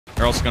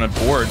They're also gonna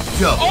board.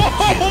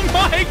 Oh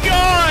my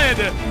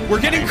god!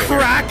 We're getting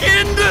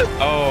Kraken'd!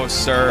 Oh,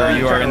 sir,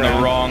 you are in the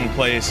wrong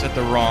place at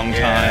the wrong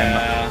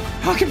time.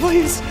 Falcon,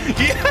 please!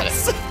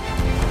 Yes!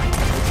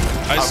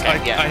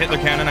 I hit their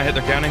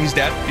cannon, He's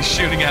dead. He's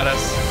shooting at us.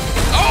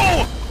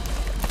 Oh!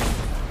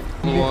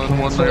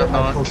 One layer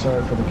on.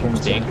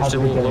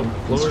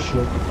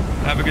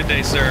 Have a good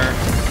day, sir.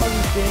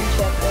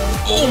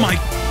 Oh my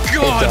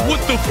god,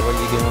 what the f— What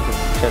are you doing to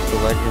test the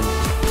legend?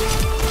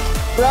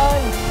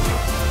 Run!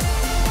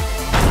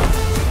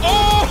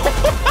 Oh!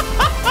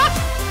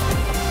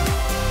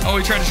 Oh,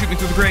 he tried to shoot me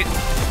through the grate.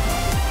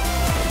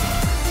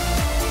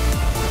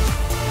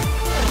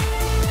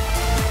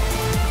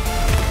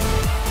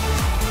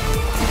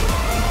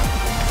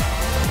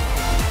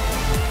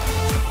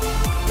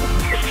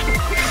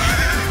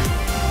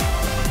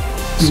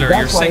 Sir,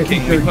 you're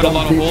sinking. We put a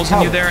lot of holes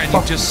in you there, and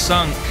you've just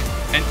sunk.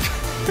 And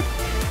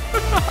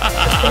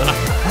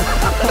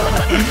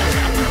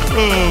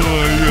oh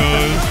my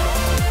god!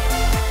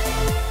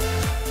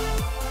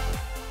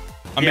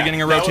 I'm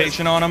beginning a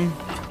rotation on him.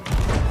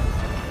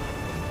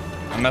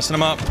 I'm messing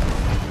him up.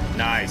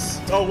 Nice.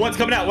 Oh, one's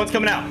coming out. One's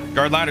coming out.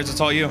 Guard ladders.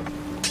 It's all you.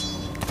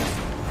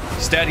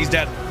 He's dead. He's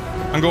dead.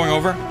 I'm going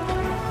over.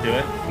 Do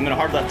it. I'm gonna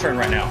hard left turn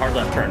right now. Hard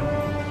left turn.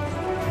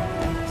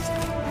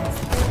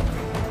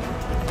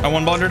 I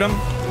one-bundered him.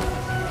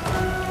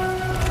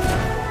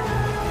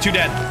 2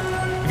 dead.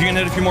 If you can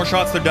hit a few more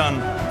shots, they're done.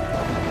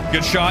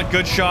 Good shot,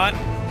 good shot.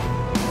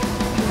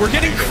 We're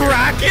getting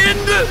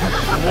Kraken'd!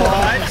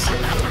 What?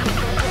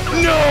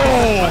 No!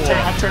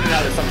 I'm turning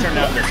out of this. I'm turning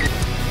out of this.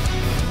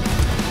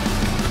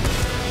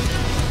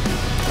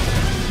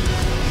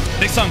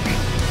 They sunk.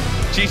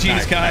 GG's,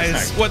 nice, guys.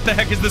 nice. What the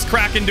heck is this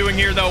Kraken doing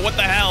here, though? What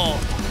the hell?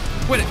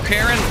 Quit it,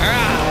 Karen.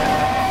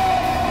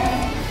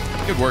 Ah.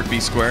 Good work, B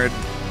squared.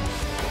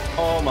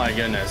 Oh my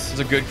goodness.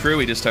 It's a good crew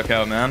we just took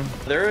out, man.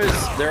 There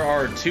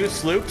are 2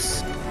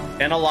 sloops,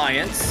 an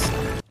alliance.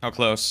 How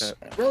close?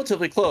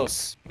 Relatively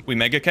close. We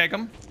mega keg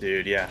them?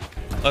 Dude, yeah.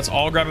 Let's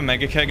all grab a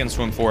mega keg and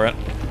swim for it.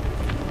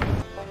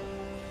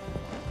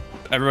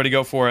 Everybody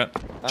go for it.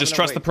 Just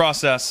trust the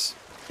process.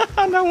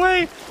 No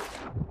way.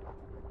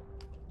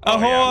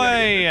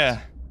 Ahoy! Yeah,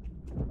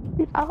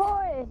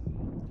 ahoy!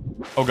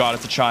 Oh god,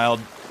 it's a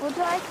child. Would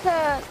you like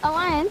to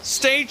alliance?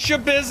 State your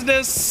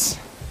business.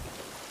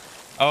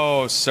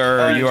 Oh,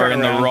 sir, you are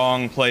in the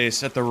wrong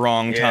place at the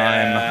wrong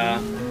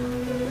time.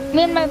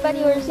 Me and my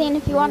buddy were saying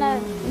if you want to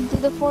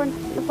do the Fort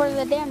of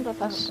the Damned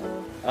with us.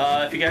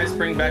 If you guys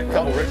bring back a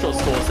couple ritual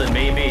schools, then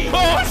maybe.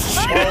 Oh,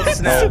 shit! Oh,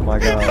 snap. Oh my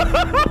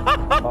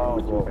god. Oh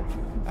boy.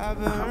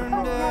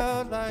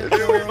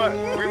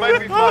 We might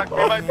be fucked.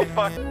 We might be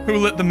fucked. Who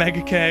lit the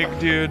mega keg,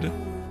 dude?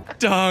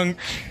 Dunk.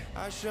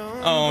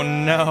 Oh,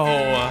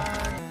 no.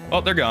 Oh,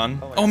 they're gone.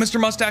 Oh,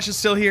 Mr. Mustache is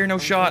still here. No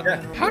shot.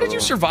 How did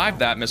you survive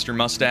that, Mr.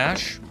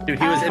 Mustache? Dude,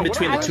 he was in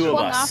between the 2 of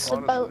us. Off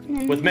the boat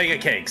and With mega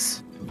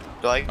cakes.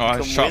 Oh,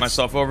 I shot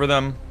myself over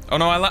them. Oh,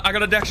 no, I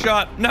got a deck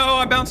shot. No,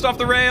 I bounced off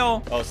the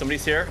rail. Oh,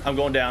 somebody's here. I'm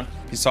going down.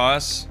 He saw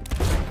us.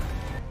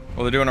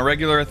 Well, they're doing a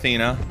regular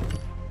Athena.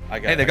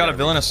 Hey, they got a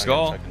villainous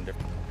skull.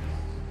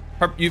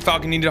 You,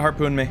 Falcon, need to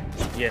harpoon me.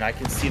 Yeah, and I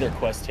can see their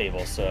quest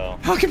table, so.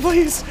 Falcon,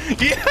 please.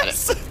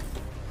 Yes.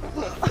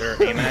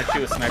 They're aiming at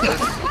you with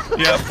snipers.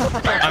 Yep.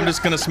 I'm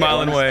just gonna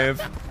smile and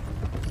wave.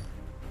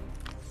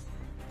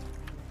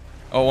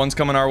 Oh, one's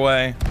coming our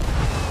way.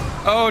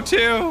 Oh,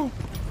 2.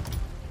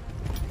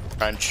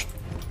 Crunch.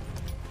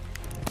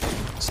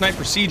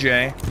 Sniper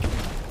CJ.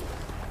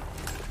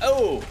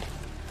 Oh.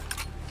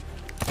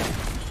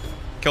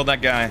 Killed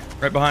that guy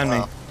right behind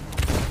me.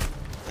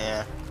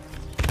 Yeah.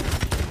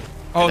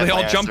 Oh, they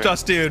all jumped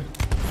us, dude.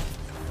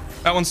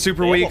 That one's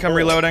super weak. I'm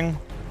reloading.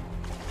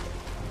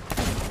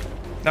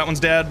 That one's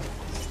dead.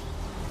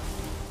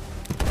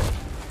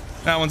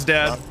 That one's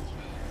dead.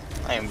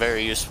 I am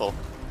very useful.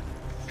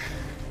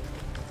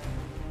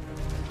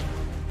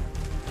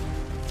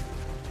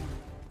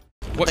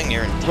 What?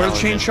 Where are the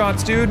chain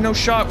shots, dude? No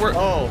shot. We're.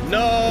 Oh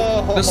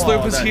no! The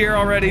sloop is here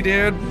already,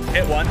 dude.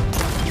 Hit one.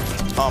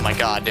 Oh my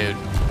god, dude.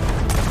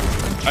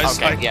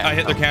 I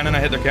hit their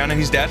cannon.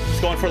 He's dead.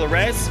 He's going for the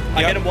res.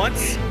 I hit him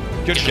once.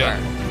 Good shit.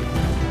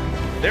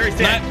 There he's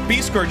dead. Matt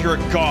B squared, you're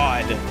a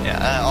god.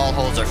 Yeah, all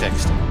holes are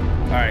fixed.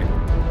 All right.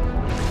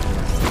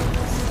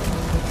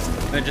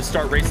 Then just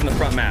start racing the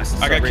front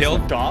mast. I got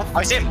killed. Oh,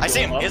 I see him. I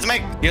see him. He has a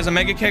meg. He has a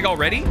mega keg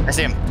already? I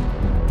see him.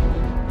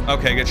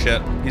 Okay, good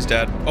shit. He's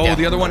dead. Oh, yeah.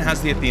 The other one has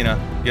the Athena.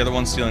 The other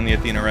one's stealing the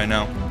Athena right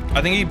now.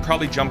 I think he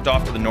probably jumped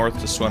off to the north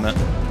to swim it.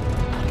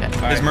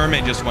 Okay. His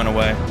mermaid just went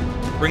away.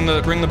 Bring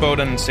the boat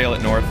in and sail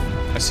it north.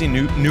 I see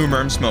new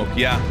merm smoke.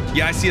 Yeah,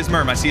 I see his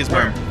merm.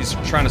 He's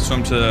trying to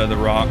swim to the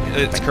rock.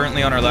 It's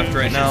currently on our left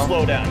right now.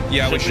 Slow down.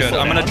 Yeah, we should.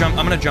 I'm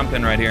gonna jump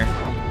in right here.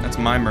 That's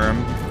my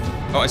merm.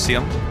 Oh, I see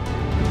him.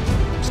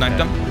 Sniped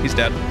him. He's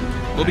dead.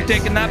 We'll be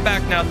taking that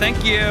back now.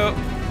 Thank you.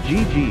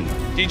 GG.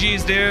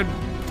 GG's, dude.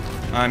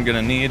 I'm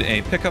gonna need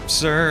a pickup,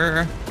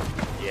 sir.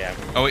 Yeah.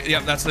 Oh,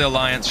 yep, that's the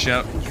Alliance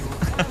ship.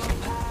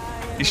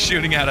 He's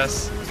shooting at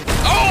us.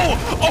 Oh!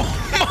 Oh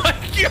my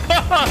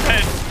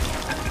god!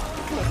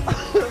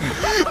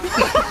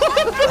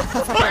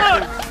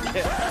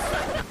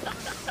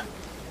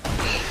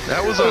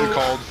 That was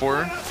uncalled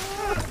for.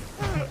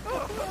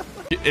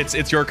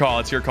 It's your call.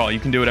 It's your call. You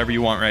can do whatever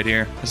you want right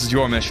here. This is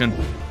your mission.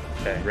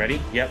 Okay,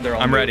 ready? Yep, they're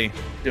all. I'm ready.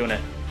 Doing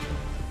it.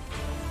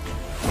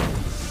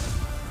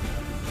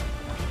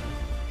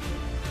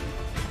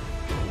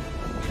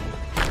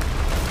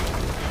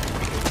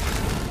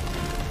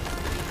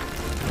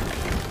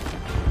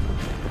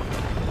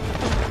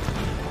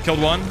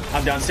 Killed one.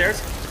 I'm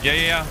downstairs.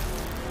 Yeah.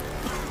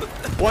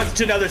 One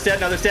to another set.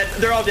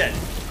 They're all dead.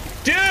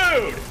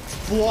 Dude!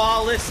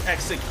 Flawless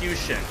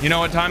execution. You know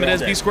what time it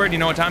is, B squared? You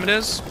know what time it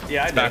is?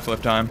 Yeah, I do.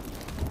 Backflip time.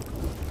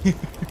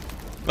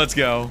 Let's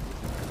go.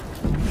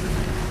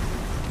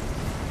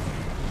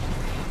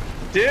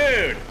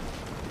 Dude!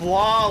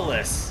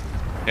 Flawless.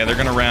 Yeah, they're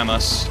gonna ram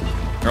us.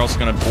 They're also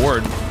gonna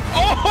board.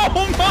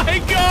 Oh my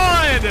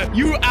god!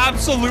 You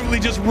absolutely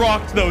just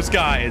rocked those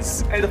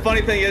guys. Hey, the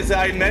funny thing is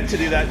I meant to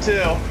do that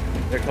too.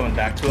 They're coming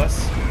back to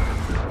us.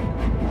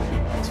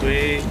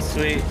 Sweet,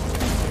 sweet.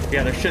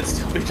 Yeah, there should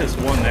still be just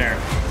one there.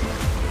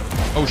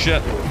 Oh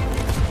shit.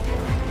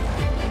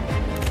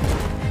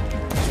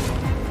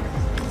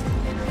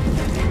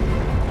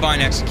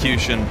 Fine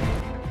execution.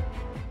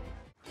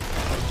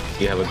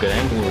 Do you have a good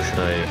angle, or should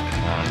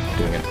I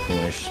doing it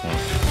English?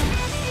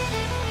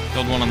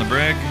 Killed one on the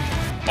brig.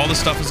 All the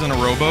stuff is in a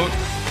rowboat.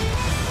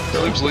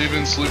 Sloop's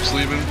leaving, Sloop's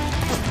leaving.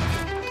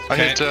 I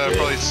Okay. hit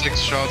probably 6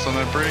 shots on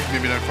that brig,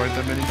 maybe not quite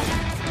that many.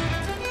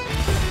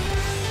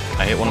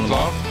 I hit one of them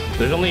off.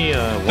 There's only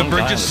one The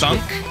brig guy just on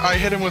sunk? I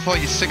hit him with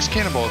like 6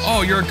 cannonballs.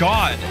 Oh, you're a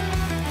god.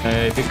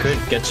 If you could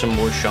get some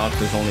more shots,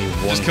 there's only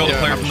one. Just killed a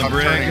player from the I'm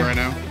brig. turning right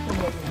now.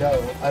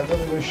 No, I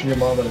really wish your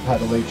mom would have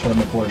had a late-term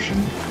abortion.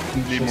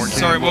 Need more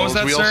Sorry, what was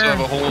that, we sir? also have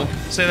a whole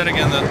Say that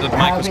again. The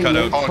mic was cut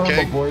out. Oh,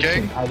 Keg,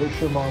 abortion. Keg? I wish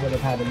your mom would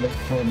have had a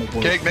late-term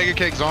abortion. Keg, Mega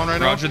Keg's on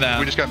right now. Roger that.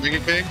 We just got Mega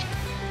Kegged.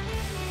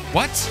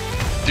 What?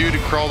 Dude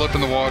crawled up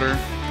in the water.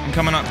 I'm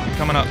coming up. I'm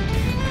coming up.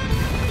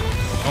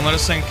 Don't let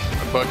us sink.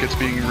 A bucket's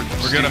being We're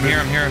good. I'm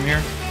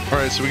here.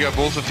 Alright, so we got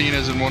both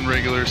Athenas and 1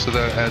 regular, so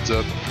that adds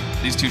up.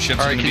 These 2 ships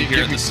All are right, going to be can you here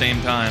give at the me-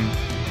 same time.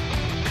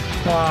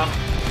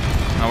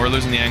 Oh, we're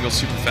losing the angle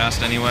super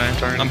fast anyway.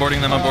 Turn. I'm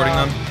boarding them.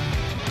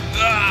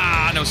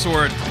 Ah, no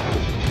sword.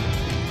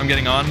 I'm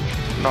getting on.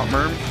 Not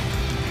Merm.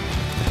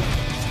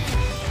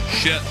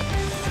 Shit.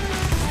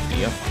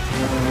 Yep.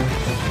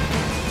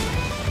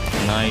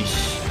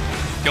 Nice.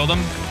 Killed them.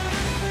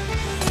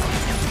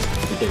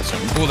 We did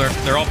something. Oh,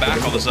 they're all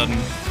back all of a sudden.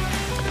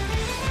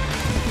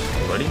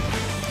 Ready?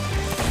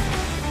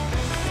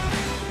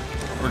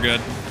 We're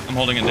good. I'm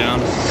holding it down.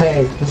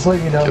 Hey, just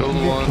let you know, Killed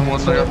if you one, get one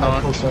cancer, got I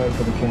knocked. feel sorry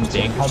for the cancer. The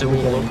anchor's Have a a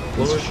good little day.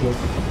 lower. It's shit.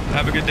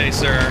 Have a good day,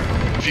 sir.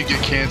 If you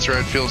get cancer,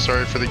 I'd feel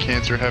sorry for the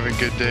cancer. Have a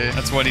good day.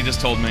 That's what he just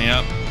told me.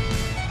 Yep.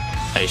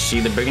 I see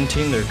the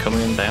brigantine. They're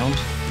coming inbound.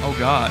 Oh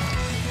god.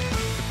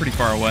 They're pretty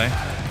far away.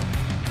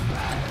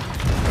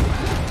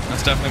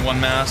 That's definitely one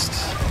mast.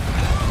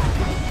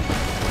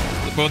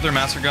 Both their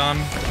masts are gone.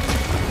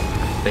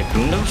 They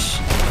boomed us.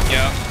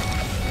 Yeah.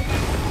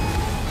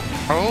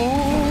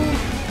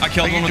 Oh! I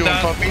killed How one you with doing,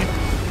 that. puppy?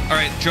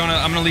 Alright, Jonah,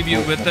 I'm gonna leave you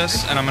with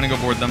this, and I'm gonna go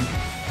board them.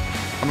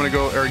 I'm gonna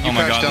go, or you Oh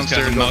my crash god, this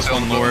guy's downstairs. a most I'll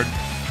one tell lord. them.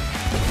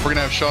 We're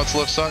gonna have shots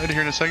left side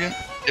here in a second.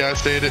 Yeah, I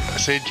stayed it.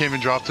 Sade came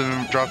and dropped her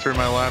in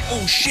my lap.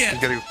 Oh shit!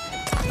 You gotta...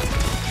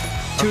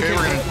 Okay,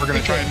 we're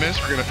gonna try and miss.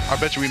 I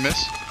bet you we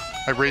miss.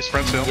 I raised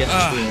front sail.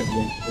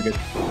 We're good.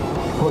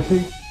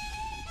 Pussy.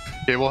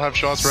 Okay, we'll have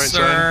shots right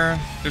side. Sir,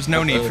 there's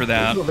no need for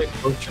that.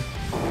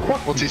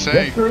 What's he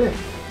saying? Yes, there is.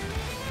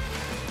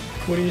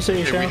 What do you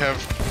say, Okay, we have...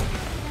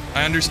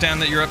 I understand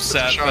that you're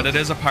upset, Shut but up. it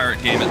is a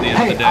pirate game at the end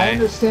Hey, of the I day.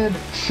 understand.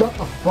 Shut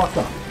the fuck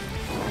up.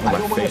 I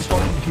don't want to face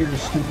fucking hear your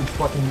stupid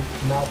fucking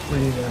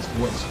mouth-breathing ass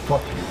voice.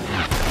 Fuck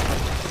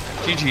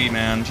you. GG,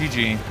 man.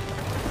 GG.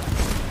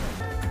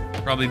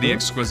 Probably the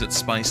exquisite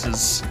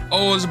spices.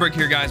 Oh, there's a brig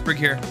here, guys. Brig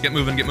here. Get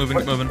moving, get moving,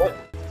 get moving.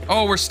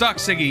 Oh, we're stuck,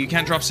 Siggy. You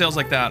can't drop sails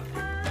like that.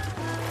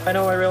 I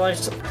know. I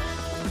realized.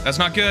 That's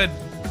not good.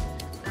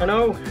 I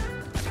know.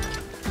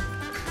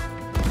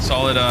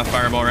 Solid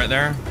fireball right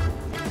there.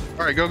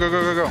 Alright, go.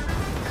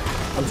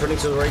 I'm turning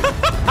to the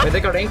right. Wait, they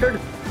got anchored.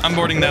 I'm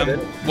boarding them.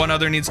 One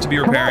other needs to be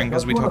repairing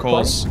because we took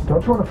holes.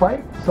 Don't you want to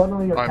fight?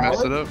 Suddenly you're I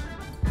messed it up.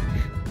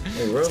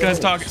 This guy's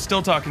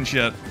still talking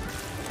shit.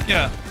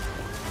 Yeah.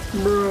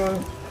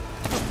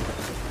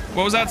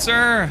 What was that,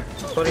 sir?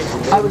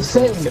 I was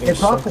saying,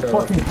 it's awful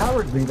fucking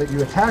cowardly that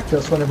you attacked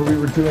us whenever we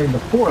were doing the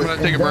fort. I'm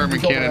gonna take a Merman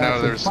cannon out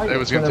of there. It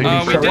was gonna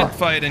take me We did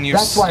fight, and you're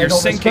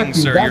sinking,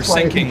 sir. You're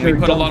sinking. We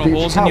put a lot of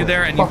holes in you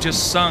there, and you've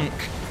just sunk.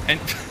 And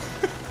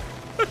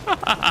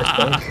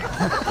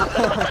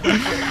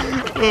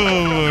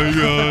oh my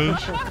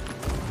gosh.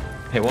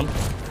 Hit one.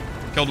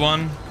 Killed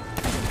one.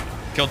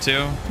 Killed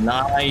 2.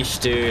 Nice,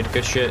 dude.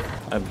 Good shit.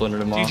 I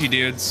blended him off. GG,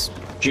 dudes.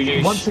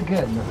 GG. Once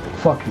again,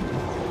 fuck you.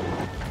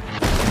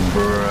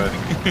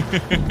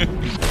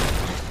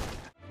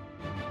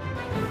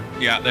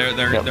 Yeah, they're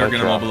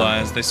gonna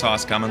mobilize. They saw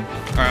us coming. All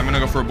right, I'm gonna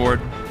go for a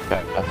board.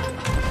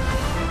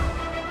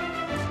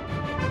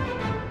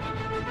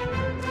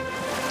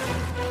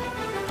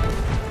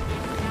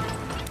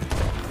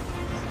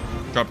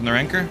 Dropping their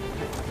anchor.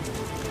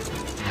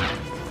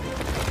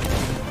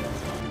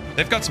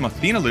 They've got some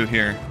Athena loot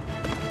here.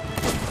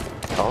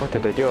 Oh,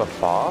 did they do a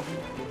fall?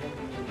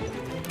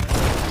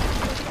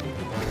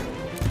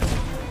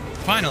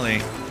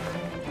 Finally.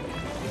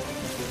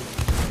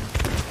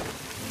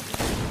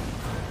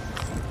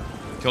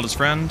 Killed his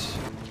friend.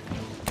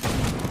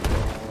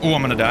 Ooh,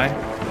 I'm gonna die.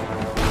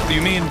 What do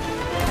you mean?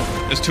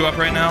 There's 2 up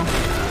right now.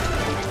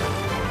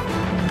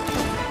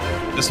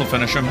 This will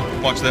finish him.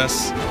 Watch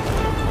this.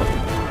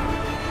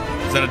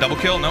 Is that a double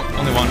kill? Nope,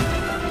 only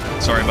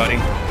 1. Sorry, buddy.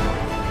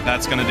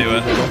 That's gonna do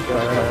it.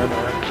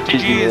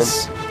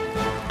 GG's.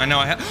 I know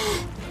I have.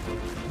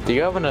 Do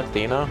you have an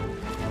Athena?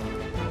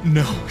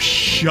 No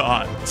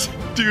shot.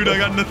 Dude, I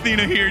got an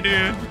Athena here,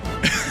 dude.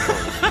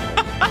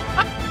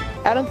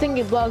 I don't think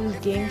it blogs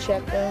game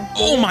check though.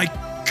 Oh my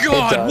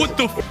god, what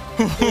the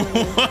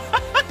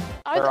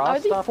Are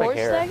they force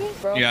tagging,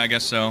 bro? Yeah, I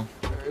guess so.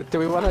 Do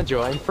we want to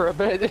join for a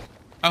bit?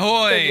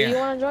 Ahoy! Do you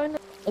want to join?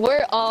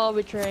 We're all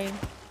betraying.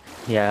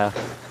 Yeah.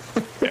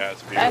 Yeah,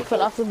 it's I beautiful.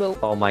 fell off the boat.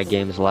 All my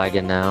game's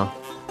lagging now.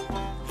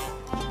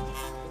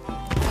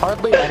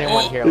 Hardly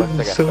anyone here looks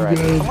like a threat.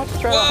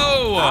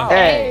 Whoa!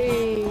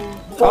 Hey!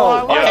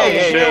 Oh,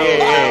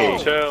 Hey,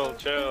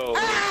 chill.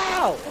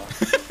 Ow!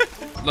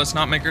 Let's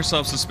not make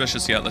ourselves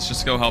suspicious yet. Let's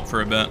just go help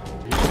for a bit.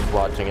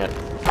 Watching it.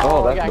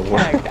 Oh, I that's got the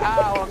worst. kegged.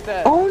 Ow, I'm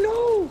dead. Oh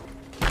no!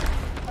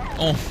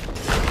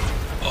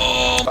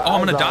 Oh, I'm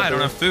gonna die. I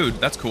don't have food.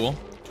 That's cool.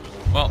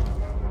 Well,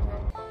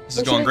 this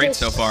is going great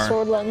so far.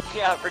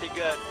 Yeah, pretty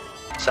good.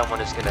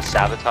 Someone is gonna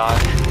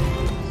sabotage.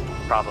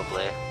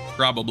 Probably.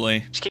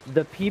 Probably.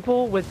 The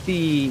people with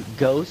the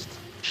ghost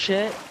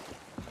shit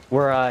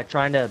were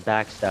trying to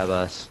backstab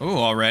us. Oh,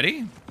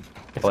 already?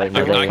 But I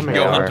they can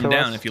go hunt them are.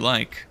 down if you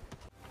like.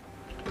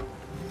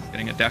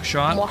 Getting a deck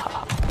shot.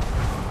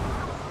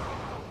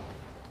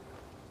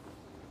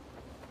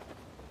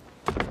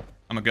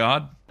 I'm a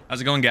god.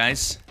 How's it going,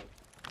 guys?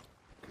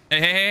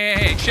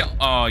 Hey, chill.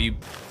 Oh, you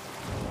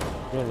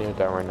You need it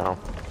down right now.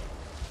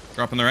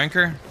 dropping their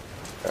anchor?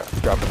 Yeah,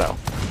 drop it out.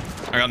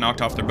 I got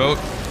knocked off their boat.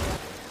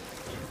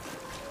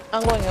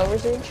 I'm going over,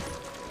 Sage.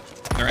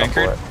 They're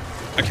anchored.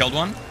 I killed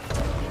one.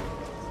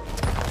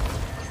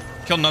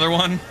 Killed another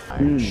one.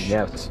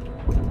 Yes.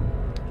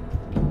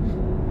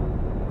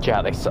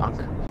 Yeah, they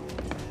sunk.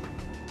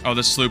 Oh,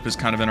 this sloop is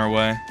kind of in our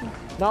way.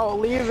 No,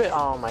 leave it.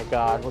 Oh my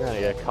god, we're gonna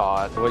get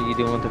caught. What are you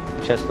doing with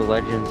the chest of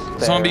legends? There.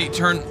 Zombie,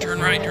 turn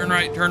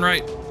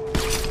right.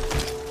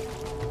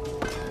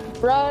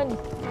 Run!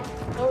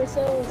 Lower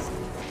sails.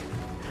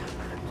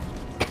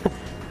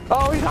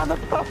 Oh, he's on the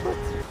boat.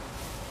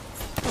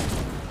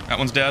 That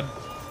one's dead.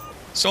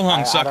 So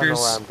long, suckers.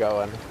 I don't know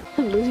where I'm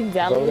going. Losing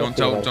value.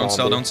 Don't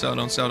sell.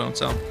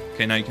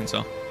 Okay, now you can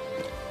sell.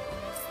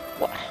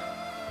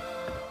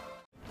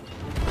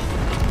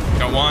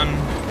 Got one.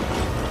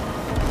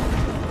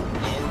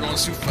 Oh, we're going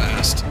too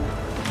fast.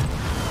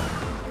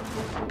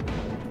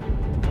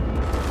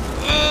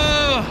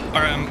 All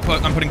right,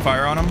 I'm putting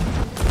fire on him.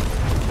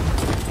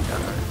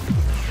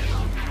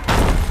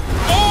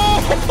 Oh!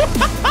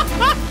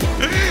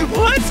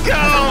 Let's go!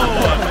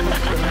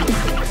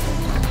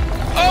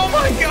 Oh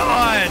my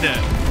god!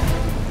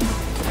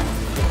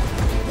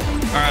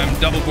 All right, I'm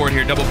double board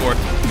here, double board.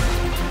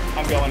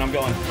 I'm going.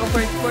 Go for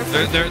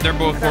it. They're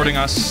both boarding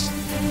us.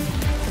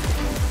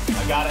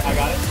 I got it.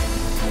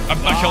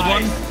 I killed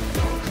one.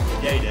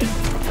 Yeah, you did.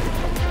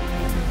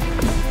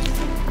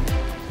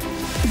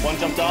 One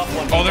jumped off.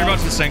 Oh, they're about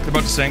to sink.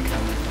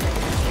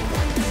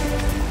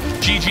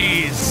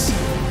 GG's.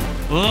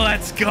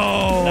 Let's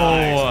go.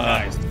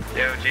 Nice.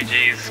 Yo,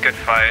 GG's. Good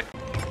fight.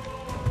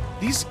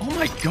 These. Oh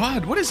my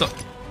god. What is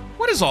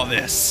all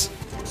this?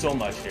 So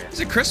much here. Is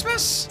it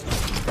Christmas?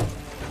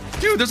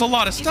 Dude, there's a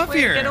lot of stuff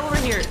here. Get over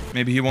here.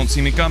 Maybe he won't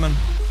see me coming.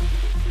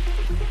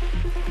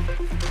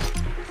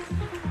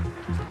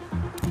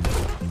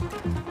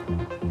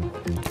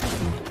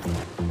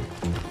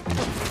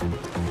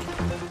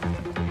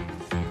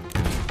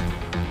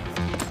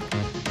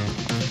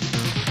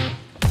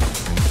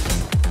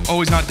 Oh,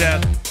 he's not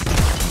dead.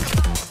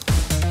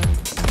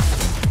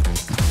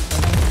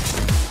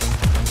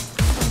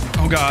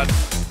 Oh god.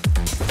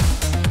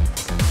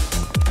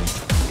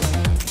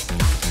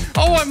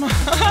 Oh, I'm...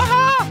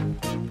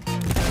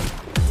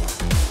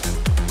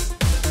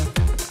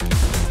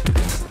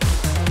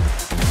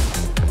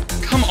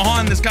 Come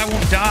on, this guy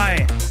won't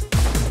die.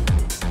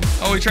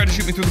 Oh, he tried to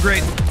shoot me through the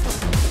grate.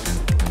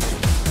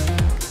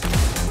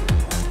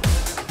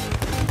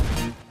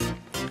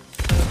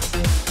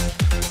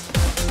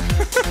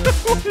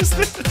 What is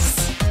this?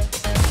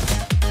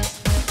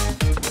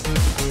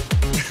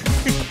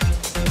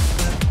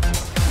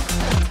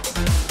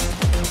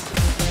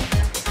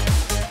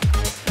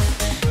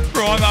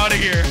 Bro, I'm out of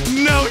here.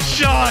 No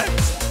shot.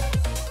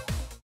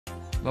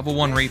 Level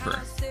 1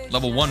 Reaper.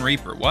 Level 1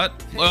 Reaper.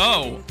 What?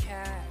 Oh.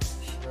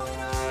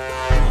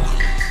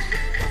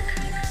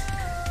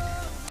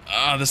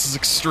 This is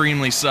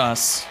extremely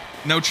sus.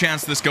 No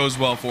chance this goes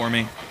well for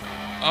me.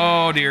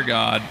 Oh, dear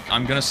God.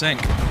 I'm gonna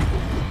sink.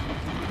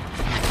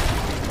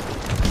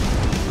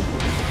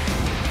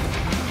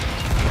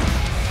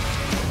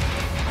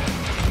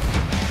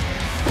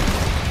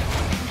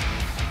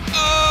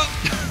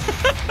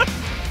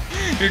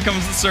 Here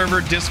comes the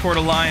server Discord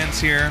Alliance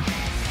here.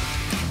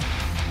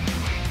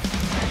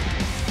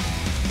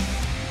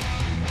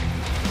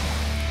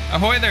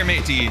 Ahoy there,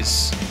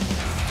 mateys.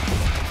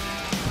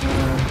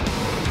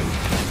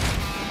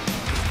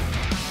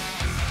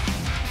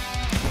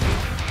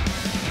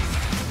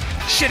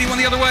 Shit, he went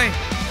the other way.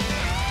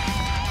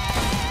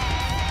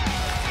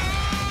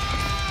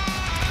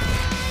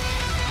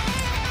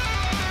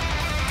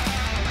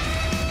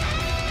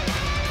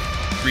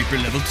 Reaper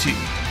level 2.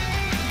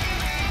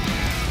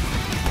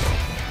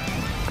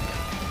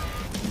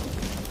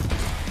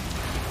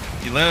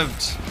 He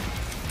lived.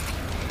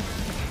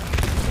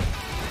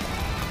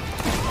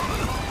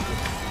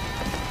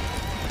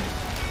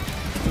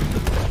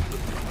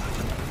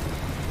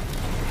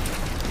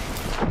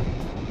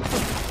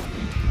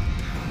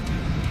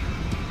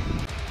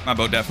 My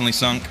boat definitely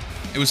sunk.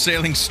 It was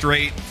sailing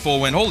straight, full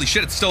wind. Holy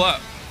shit, it's still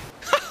up.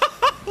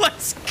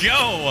 Let's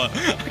go.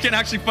 I can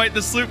actually fight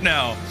the sloop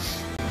now.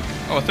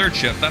 Oh, a third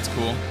ship. That's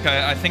cool.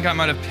 Okay, I think I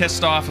might have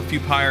pissed off a few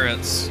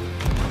pirates.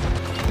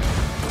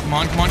 Come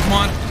on, come on, come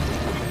on.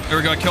 There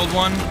we go. I killed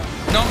one.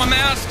 No, my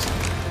mast.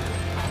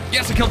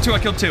 Yes, I killed two. I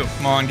killed two.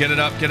 Come on, get it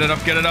up, get it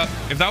up, get it up.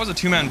 If that was a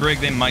two-man brig,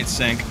 they might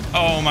sink.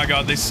 Oh my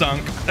god, they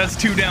sunk. That's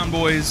 2 down,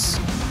 boys.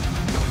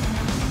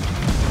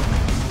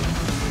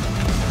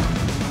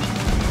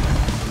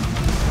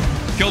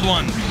 Killed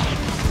one.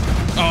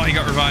 Oh, he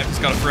got revived. He's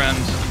got a friend.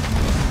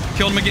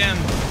 Killed him again.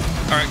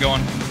 All right, go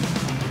on.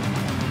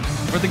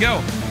 Where'd they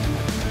go?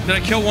 Did I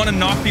kill one and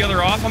knock the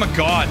other off? I'm a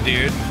god,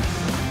 dude.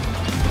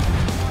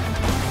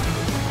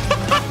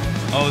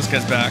 Oh, this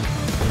guy's back.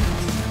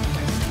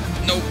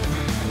 Nope.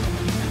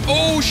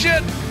 Oh,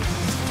 shit.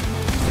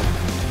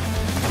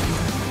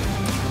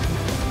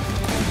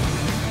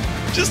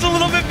 Just a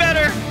little bit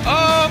better.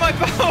 Oh, my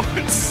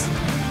boats.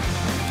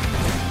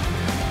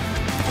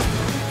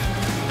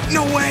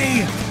 No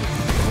way.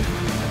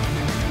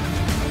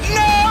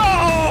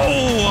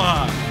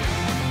 No!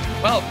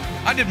 Well,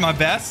 I did my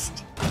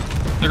best.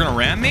 They're gonna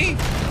ram me?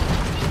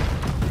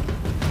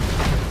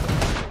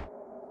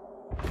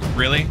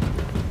 Really?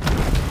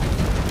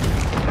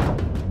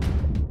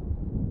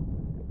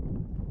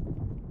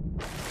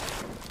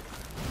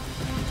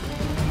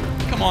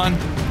 Come on.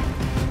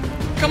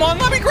 Come on,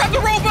 let me grab the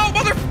rowboat,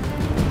 mother...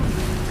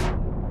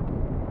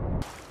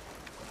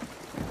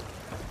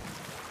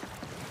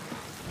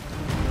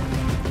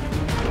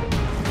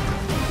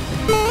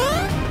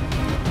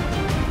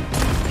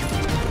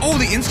 Oh,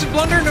 the instant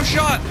blunder? No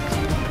shot.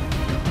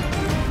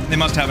 They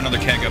must have another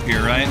keg up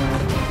here, right?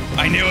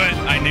 I knew it.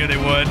 I knew they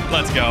would.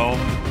 Let's go.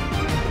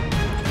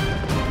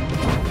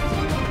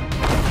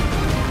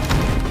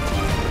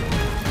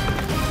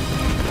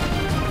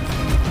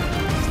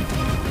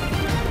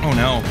 Oh,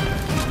 no.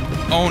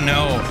 Oh,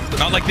 no.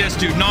 Not like this,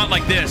 dude. Not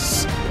like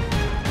this.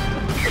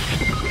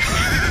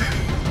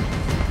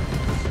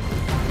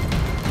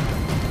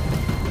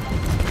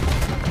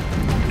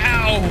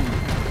 Ow.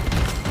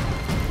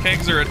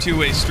 Kegs are a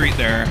two-way street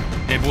there.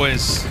 Hey,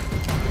 boys.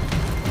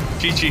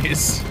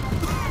 GG's.